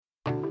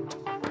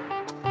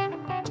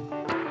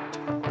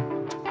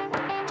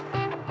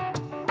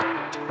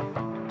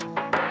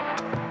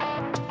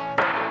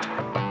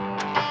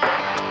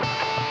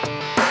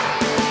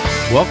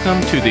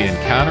Welcome to the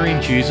Encountering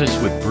Jesus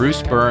with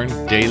Bruce Byrne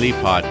Daily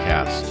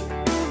Podcast.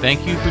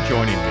 Thank you for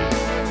joining me.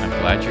 I'm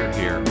glad you're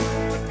here.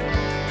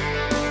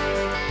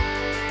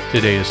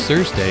 Today is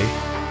Thursday,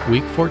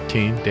 week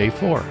 14, day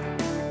 4.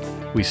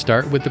 We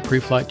start with the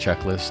pre-flight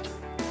checklist.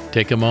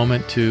 Take a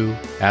moment to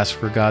ask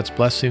for God's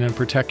blessing and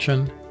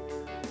protection,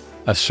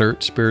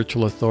 assert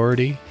spiritual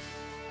authority,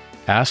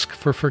 ask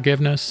for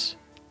forgiveness,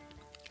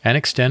 and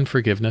extend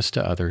forgiveness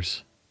to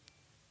others.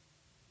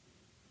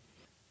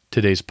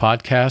 Today's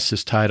podcast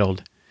is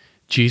titled,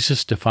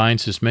 Jesus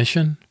Defines His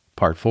Mission,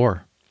 Part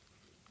 4.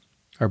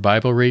 Our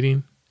Bible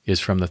reading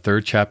is from the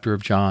 3rd chapter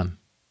of John.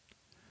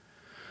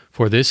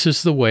 For this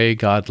is the way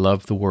God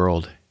loved the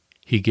world.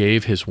 He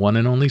gave His one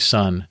and only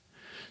Son,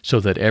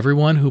 so that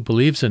everyone who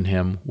believes in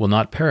Him will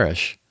not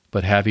perish,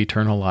 but have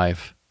eternal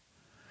life.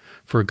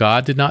 For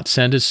God did not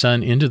send His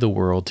Son into the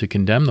world to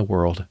condemn the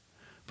world,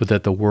 but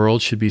that the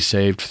world should be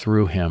saved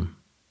through Him.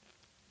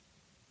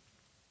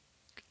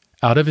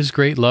 Out of His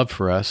great love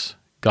for us,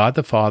 God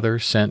the Father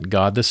sent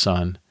God the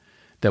Son,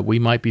 that we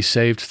might be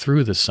saved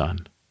through the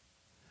Son.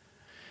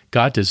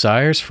 God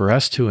desires for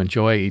us to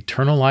enjoy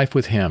eternal life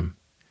with Him.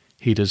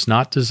 He does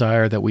not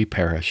desire that we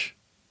perish.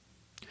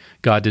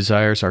 God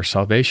desires our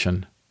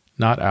salvation,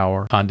 not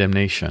our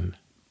condemnation.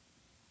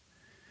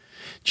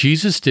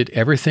 Jesus did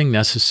everything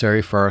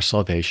necessary for our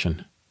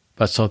salvation,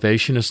 but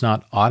salvation is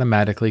not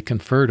automatically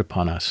conferred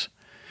upon us.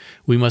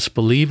 We must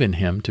believe in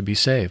Him to be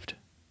saved.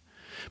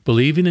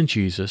 Believing in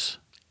Jesus,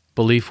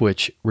 belief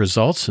which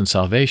results in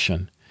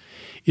salvation,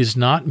 is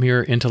not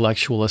mere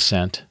intellectual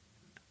assent,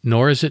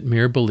 nor is it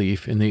mere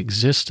belief in the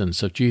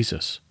existence of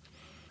Jesus.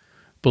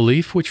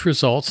 Belief which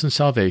results in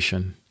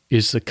salvation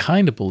is the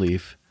kind of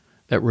belief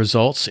that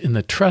results in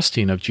the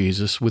trusting of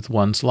Jesus with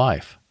one's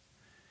life.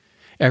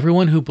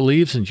 Everyone who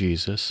believes in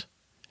Jesus,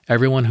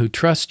 everyone who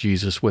trusts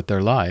Jesus with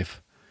their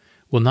life,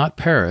 will not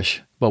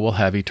perish but will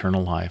have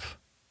eternal life.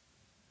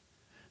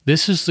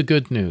 This is the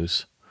good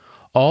news.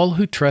 All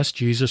who trust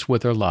Jesus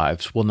with their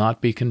lives will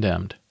not be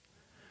condemned.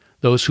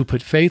 Those who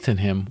put faith in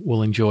Him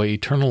will enjoy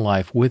eternal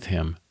life with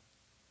Him.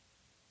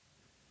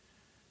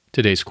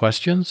 Today's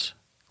questions.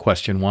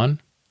 Question 1.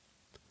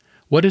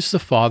 What is the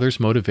Father's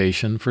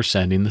motivation for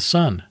sending the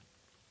Son?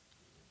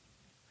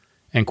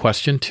 And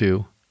question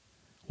 2.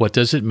 What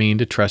does it mean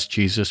to trust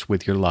Jesus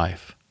with your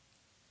life?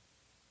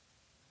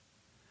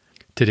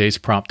 Today's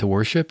prompt to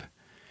worship.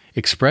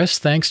 Express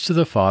thanks to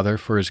the Father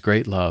for His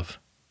great love.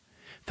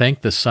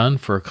 Thank the Son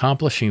for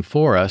accomplishing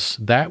for us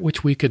that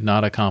which we could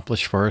not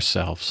accomplish for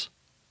ourselves.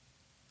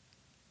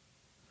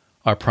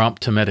 Our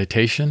prompt to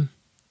meditation.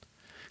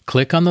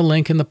 Click on the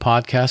link in the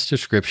podcast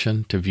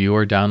description to view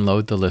or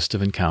download the list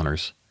of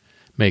encounters.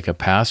 Make a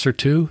pass or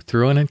two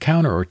through an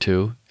encounter or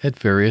two at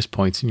various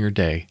points in your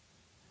day.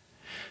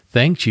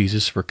 Thank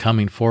Jesus for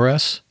coming for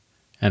us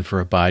and for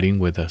abiding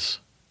with us.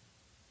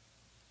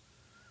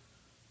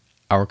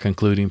 Our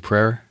concluding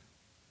prayer.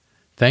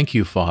 Thank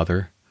you,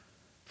 Father,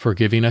 for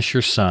giving us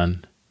your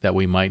Son, that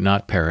we might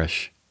not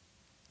perish.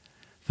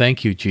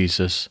 Thank you,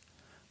 Jesus,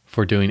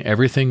 for doing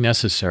everything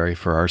necessary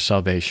for our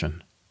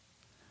salvation.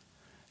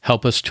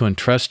 Help us to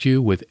entrust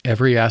you with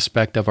every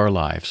aspect of our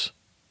lives.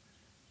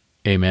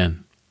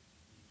 Amen.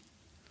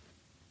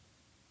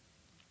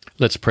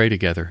 Let's pray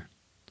together.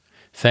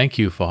 Thank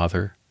you,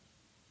 Father,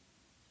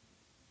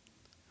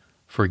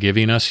 for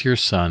giving us your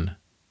Son,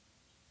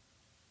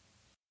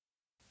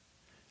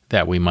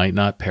 that we might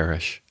not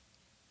perish.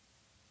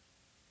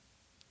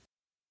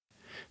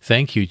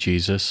 Thank you,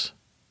 Jesus,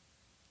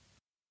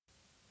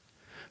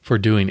 for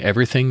doing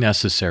everything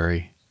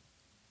necessary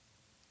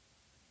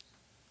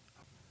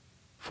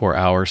for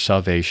our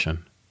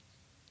salvation.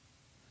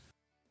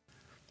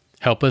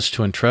 Help us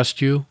to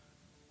entrust you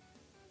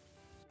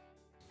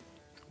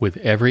with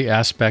every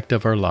aspect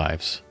of our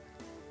lives.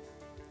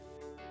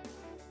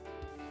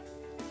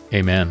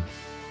 Amen.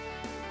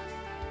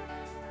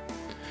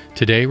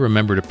 Today,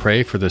 remember to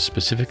pray for the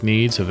specific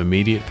needs of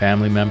immediate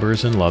family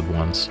members and loved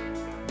ones.